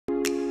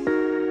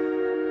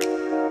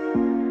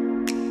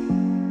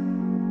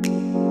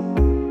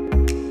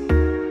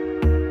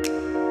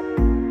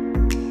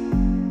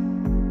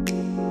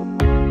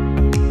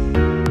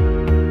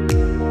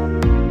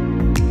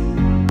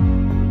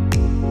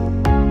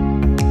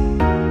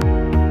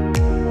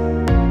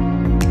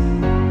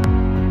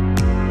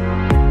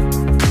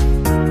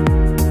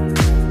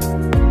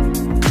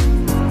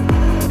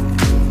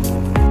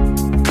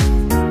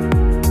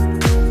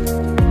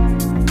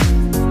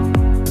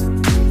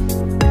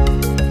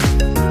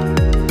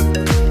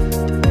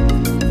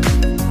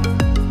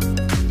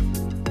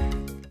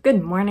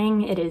Good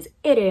morning. It is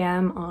 8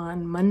 a.m.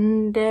 on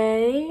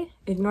Monday.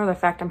 Ignore the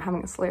fact I'm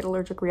having a slight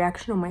allergic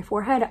reaction on my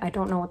forehead. I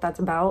don't know what that's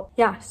about.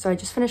 Yeah, so I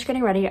just finished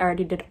getting ready. I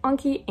already did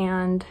Anki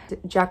and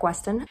Jack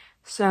Weston.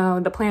 So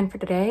the plan for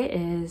today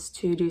is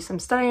to do some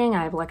studying.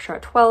 I have a lecture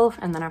at 12,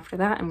 and then after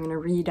that I'm going to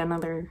read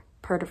another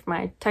part of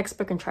my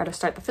textbook and try to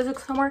start the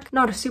physics homework.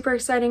 Not a super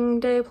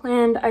exciting day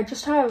planned. I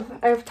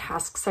have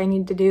tasks I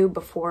need to do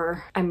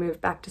before I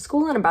move back to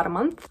school in about a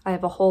month. I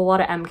have a whole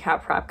lot of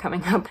MCAT prep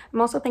coming up.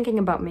 I'm also thinking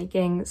about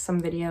making some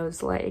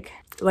videos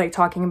like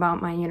talking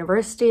about my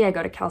university. I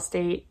go to Cal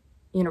State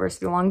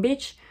University Long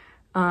Beach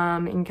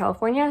in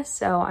California,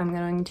 so I'm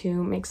going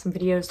to make some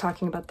videos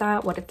talking about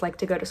that, what it's like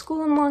to go to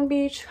school in Long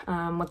Beach,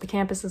 what the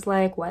campus is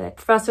like, what the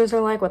professors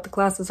are like, what the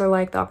classes are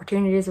like, the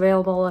opportunities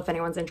available if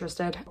anyone's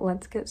interested.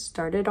 Let's get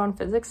started on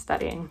physics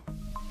studying.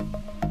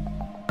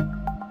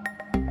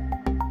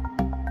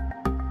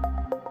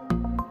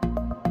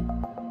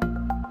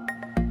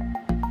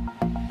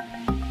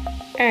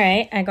 All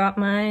right, I got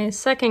my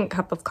second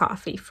cup of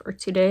coffee for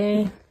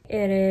today.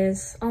 It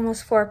is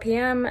almost 4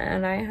 p.m.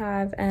 and I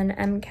have an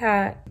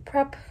MCAT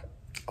prep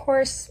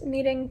course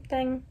meeting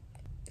thing.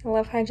 I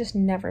love how I just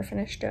never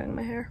finish doing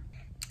my hair.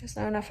 There's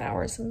not enough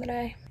hours in the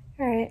day.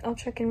 All right, I'll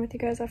check in with you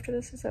guys after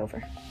this is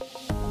over.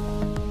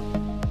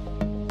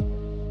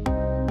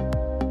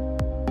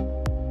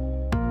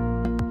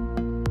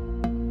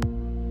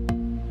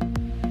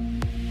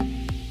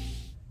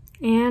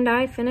 And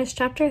I finished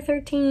chapter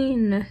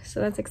 13, so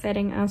that's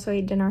exciting. I also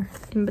ate dinner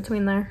in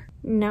between there.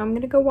 Now I'm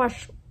gonna go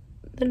wash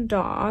the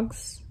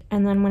dogs,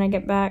 and then when I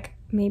get back,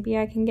 maybe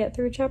I can get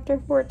through chapter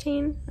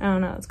 14. I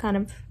don't know, it's kind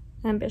of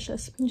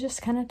ambitious. I'm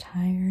just kind of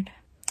tired.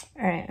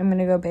 All right, I'm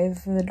gonna go bathe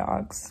the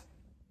dogs.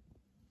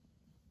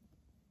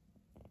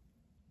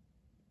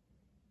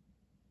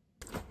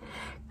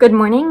 Good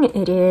morning.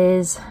 It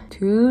is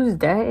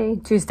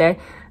Tuesday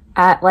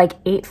at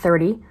like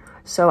 8:30.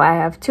 So I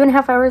have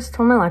 2.5 hours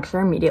till my lecture.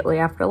 Immediately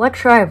after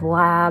lecture, I have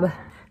lab.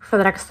 For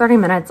the next 30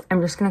 minutes,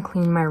 I'm just gonna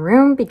clean my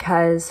room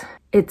because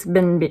it's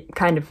been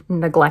kind of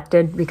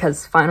neglected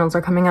because finals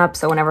are coming up.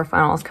 So whenever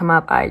finals come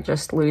up, I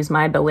just lose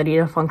my ability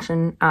to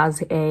function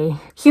as a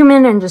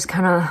human and just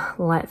kind of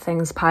let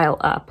things pile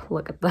up.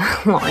 Look at the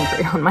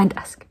laundry on my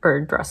desk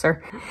or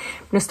dresser. I'm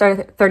gonna start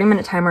a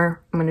 30-minute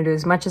timer. I'm gonna do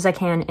as much as I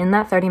can in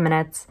that 30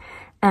 minutes.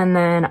 And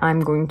then I'm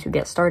going to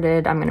get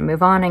started. I'm gonna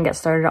move on and get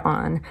started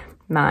on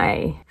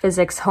my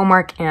physics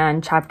homework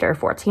and chapter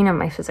 14 of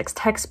my physics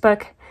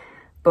textbook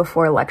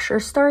before lecture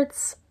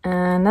starts.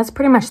 And that's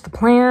pretty much the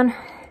plan.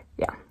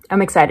 Yeah,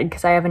 I'm excited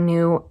because I have a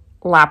new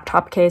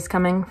laptop case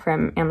coming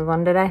from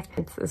Amazon today.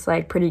 It's this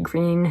like pretty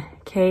green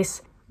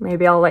case.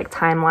 Maybe I'll like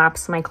time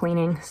lapse my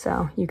cleaning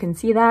so you can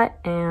see that,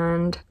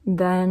 and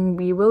then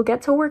we will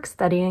get to work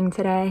studying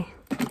today.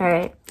 All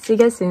right, see you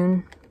guys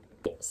soon.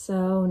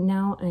 So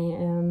now I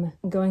am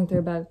going through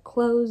a bag of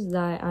clothes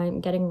that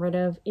I'm getting rid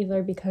of,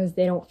 either because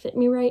they don't fit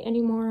me right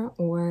anymore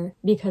or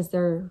because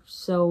they're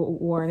so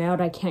worn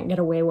out I can't get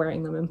away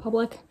wearing them in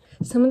public.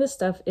 Some of the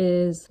stuff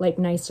is like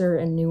nicer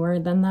and newer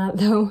than that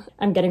though.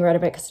 I'm getting rid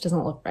of it because it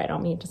doesn't look right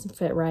on me. It doesn't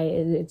fit right.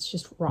 It's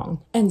just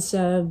wrong. And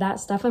so that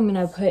stuff I'm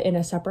gonna put in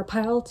a separate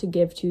pile to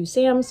give to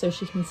Sam so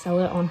she can sell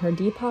it on her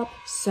Depop.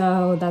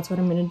 So that's what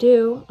I'm gonna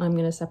do. I'm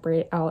gonna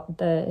separate out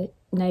the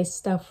nice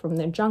stuff from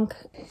the junk.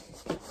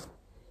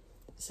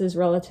 This is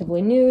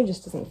relatively new,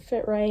 just doesn't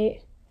fit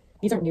right.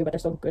 These aren't new, but they're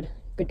still good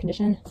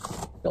condition.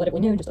 Relatively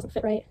new, just doesn't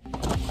fit right.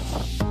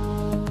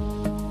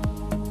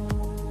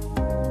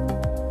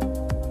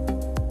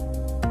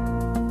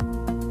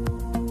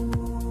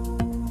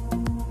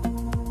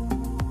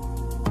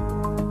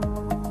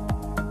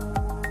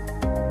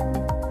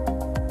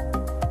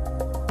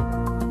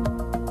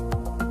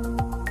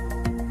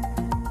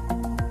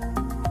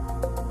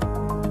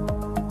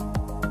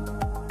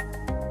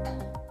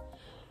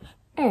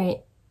 All right.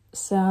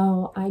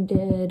 So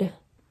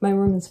my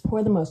room is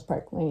for the most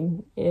part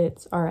clean.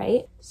 It's all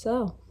right.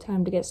 So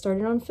time to get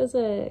started on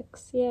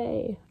physics.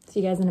 Yay.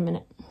 See you guys in a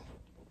minute.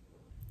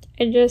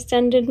 I just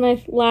ended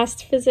my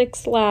last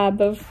physics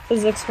lab of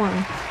physics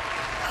 1.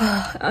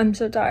 I'm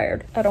so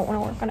tired. I don't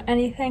want to work on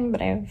anything,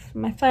 but I have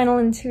my final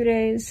in 2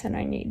 days and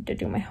I need to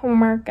do my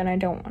homework and I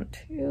don't want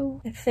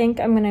to. I think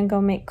I'm gonna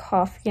go make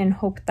coffee and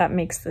hope that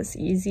makes this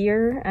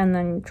easier and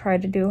then try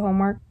to do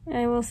homework.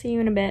 I will see you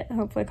in a bit.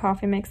 Hopefully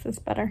coffee makes this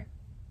better.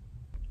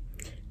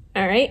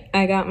 All right,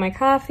 I got my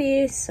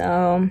coffee,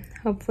 so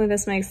hopefully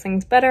this makes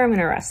things better. I'm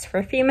gonna rest for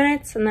a few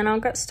minutes and then I'll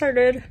get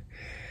started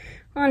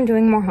on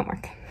doing more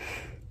homework.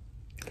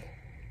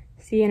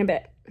 See you in a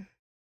bit.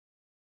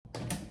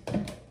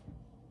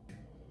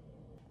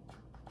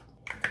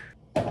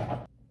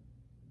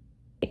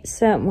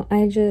 So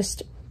I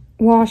just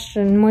washed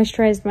and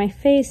moisturized my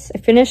face. I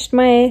finished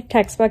my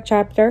textbook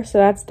chapter, so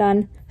that's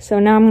done. So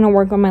now I'm gonna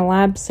work on my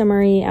lab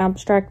summary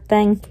abstract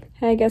thing.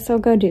 I guess I'll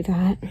go do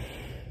that.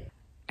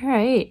 All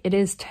right, it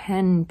is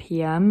 10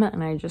 p.m.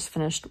 and I just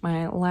finished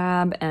my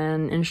lab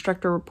and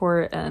instructor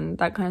report and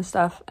that kind of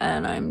stuff,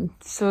 and I'm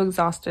so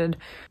exhausted.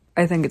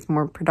 I think it's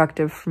more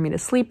productive for me to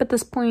sleep at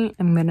this point.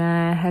 I'm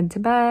gonna head to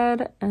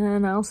bed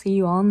and I'll see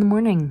you all in the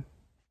morning.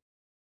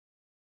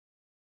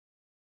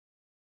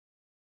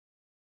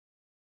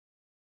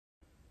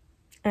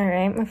 All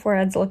right, my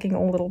forehead's looking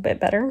a little bit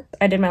better.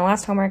 I did my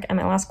last homework and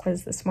my last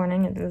quiz this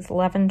morning. It was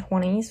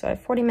 11:20, so I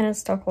have 40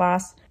 minutes till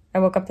class. I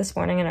woke up this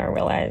morning and I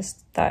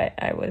realized that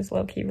I was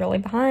low-key really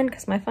behind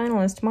because my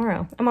final is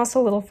tomorrow. I'm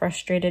also a little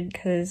frustrated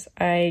because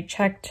I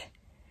checked.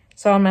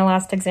 So on my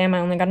last exam, I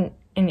only got an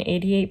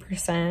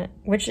 88%,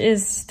 which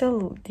is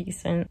still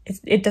decent.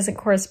 It doesn't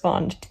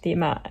correspond to the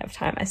amount of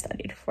time I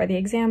studied for the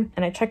exam.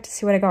 And I checked to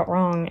see what I got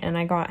wrong, and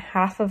I got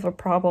half of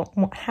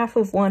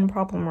one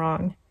problem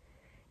wrong.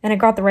 And I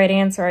got the right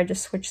answer, I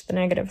just switched the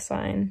negative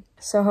sign.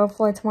 So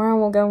hopefully tomorrow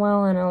will go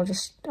well and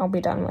I'll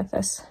be done with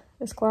this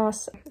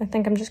class. I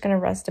think I'm just gonna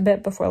rest a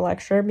bit before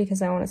lecture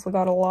because I honestly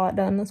got a lot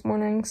done this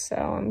morning, so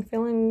I'm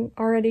feeling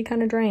already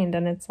kind of drained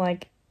and it's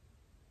like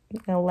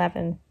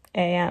 11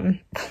 a.m.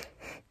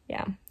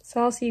 Yeah,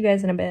 so I'll see you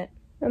guys in a bit.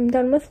 I'm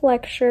done with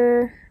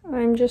lecture.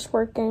 I'm just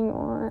working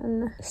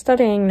on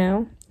studying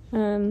now.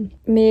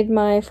 Made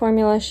my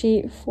formula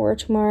sheet for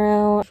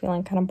tomorrow.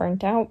 Feeling kind of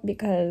burnt out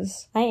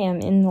because I am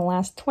in the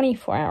last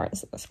 24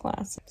 hours of this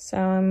class. So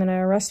I'm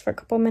gonna rest for a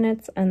couple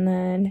minutes and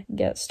then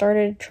get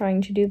started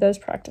trying to do those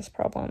practice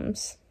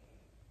problems.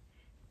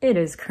 It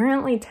is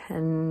currently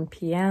 10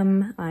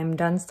 p.m. I'm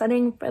done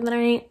studying for the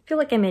night. I feel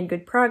like I made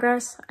good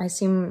progress. I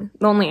assume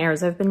the only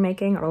errors I've been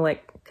making are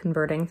like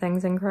converting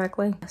things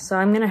incorrectly. So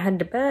I'm gonna head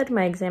to bed.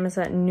 My exam is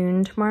at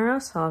noon tomorrow,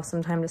 so I'll have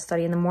some time to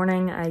study in the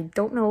morning. I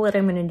don't know what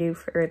I'm gonna do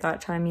for that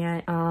time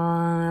yet.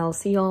 I'll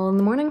see y'all in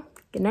the morning.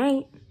 Good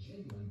night.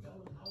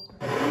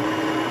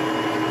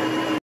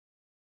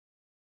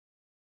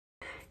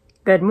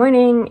 Good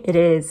morning. It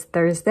is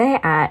Thursday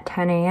at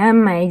 10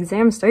 a.m. My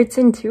exam starts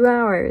in 2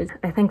 hours.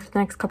 I think for the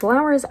next couple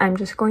hours, I'm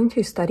just going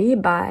to study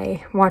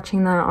by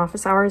watching the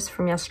office hours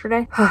from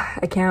yesterday.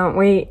 I can't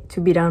wait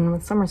to be done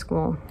with summer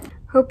school.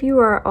 Hope you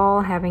are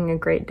all having a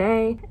great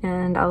day,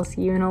 and I'll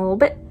see you in a little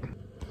bit.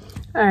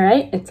 All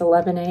right, it's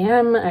 11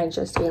 a.m. I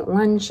just ate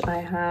lunch. I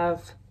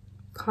have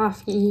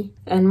coffee,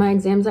 and my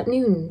exam's at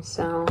noon,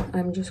 so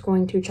I'm just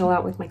going to chill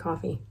out with my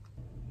coffee.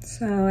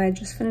 So I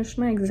just finished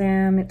my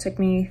exam. It took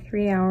me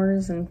 3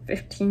 hours and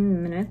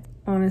 15 minutes.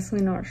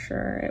 Honestly, not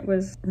sure. It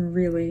was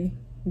really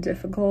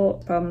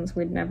difficult. Problems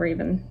we'd never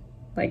even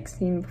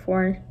seen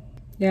before.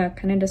 Yeah,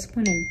 kind of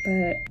disappointed,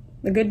 but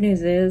the good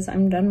news is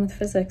I'm done with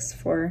physics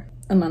for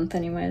a month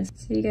anyways.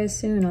 See you guys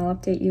soon. I'll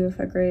update you if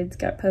our grades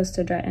get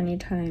posted at any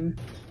time.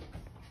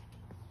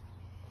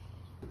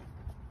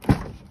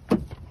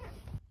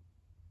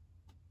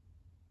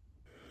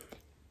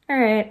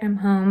 Alright, I'm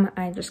home.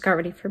 I just got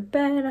ready for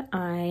bed.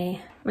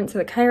 I went to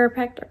the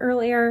chiropractor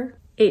earlier,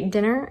 ate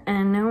dinner,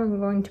 and now I'm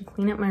going to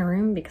clean up my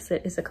room because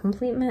it is a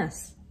complete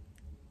mess.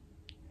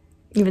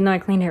 Even though I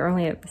cleaned it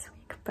earlier this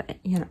week, but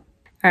you know.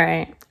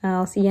 Alright,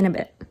 I'll see you in a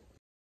bit.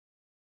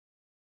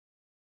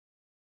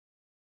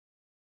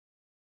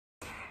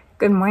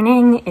 Good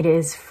morning. It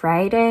is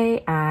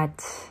Friday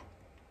at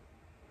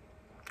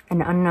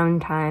an unknown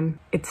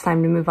time. It's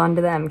time to move on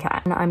to the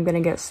MCAT. And I'm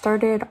gonna get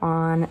started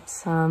on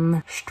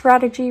some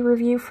strategy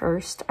review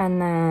first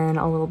and then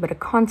a little bit of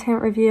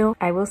content review.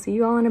 I will see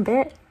you all in a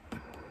bit.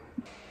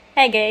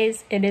 Hey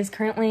guys, it is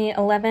currently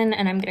 11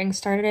 and I'm getting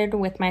started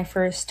with my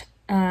first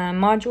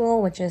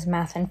module, which is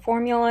math and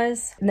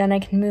formulas. Then I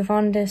can move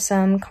on to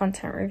some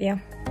content review.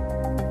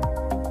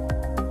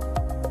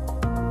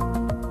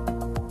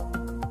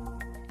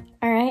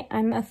 Alright,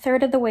 I'm a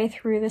third of the way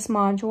through this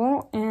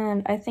module,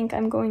 and I think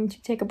I'm going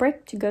to take a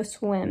break to go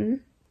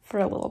swim for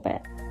a little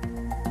bit.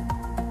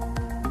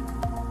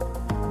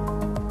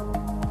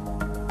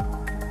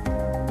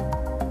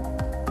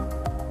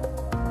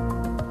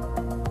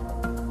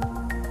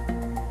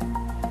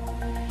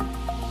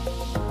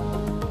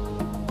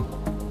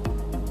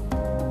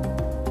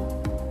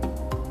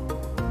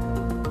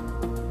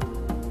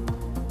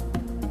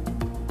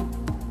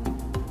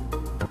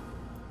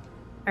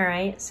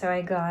 Alright, so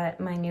I got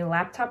my new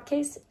laptop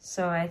case,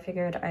 so I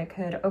figured I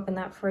could open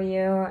that for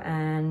you,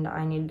 and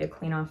I needed to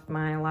clean off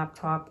my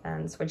laptop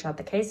and switch out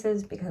the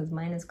cases because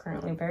mine is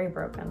currently very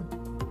broken.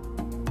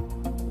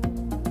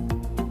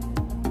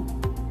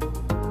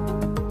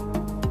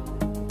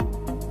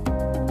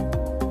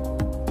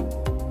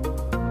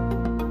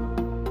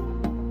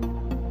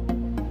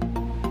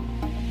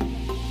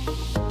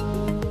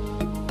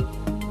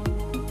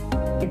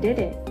 I did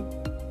it.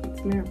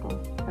 It's a miracle.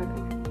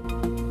 Okay.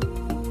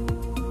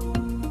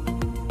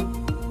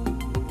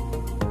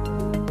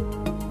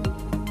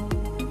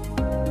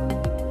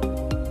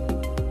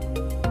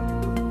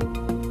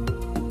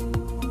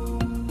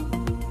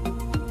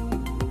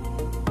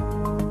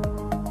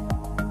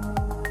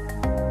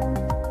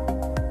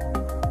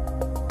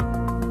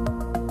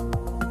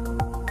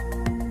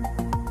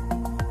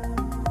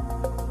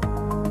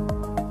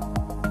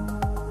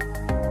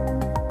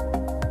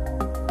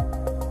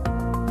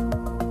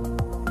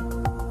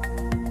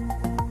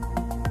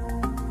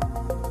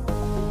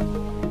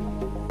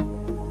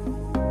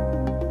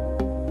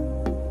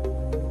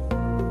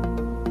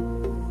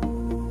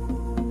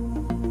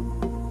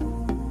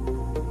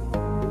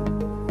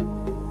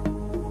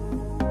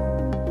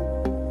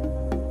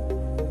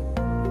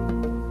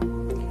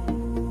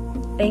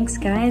 thanks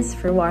guys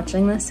for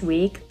watching this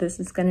week. This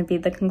is going to be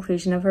the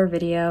conclusion of our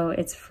video.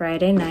 It's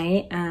Friday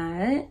night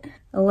at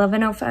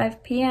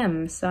 11:05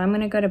 p.m. so I'm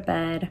going to go to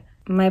bed.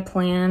 My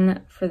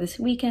plan for this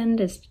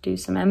weekend is to do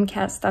some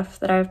MCAT stuff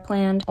that I've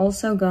planned.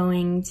 Also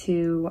going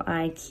to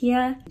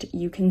IKEA.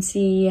 You can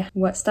see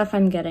what stuff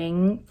I'm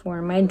getting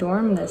for my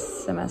dorm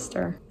this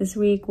semester. This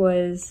week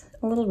was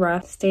a little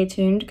rough. Stay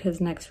tuned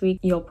because next week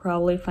you'll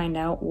probably find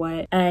out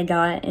what I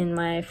got in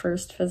my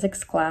first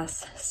physics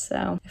class.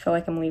 So I feel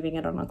like I'm leaving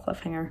it on a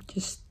cliffhanger.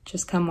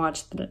 Just come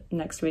watch the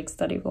next week's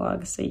study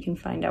vlog so you can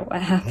find out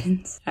what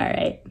happens. All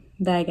right,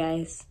 bye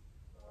guys.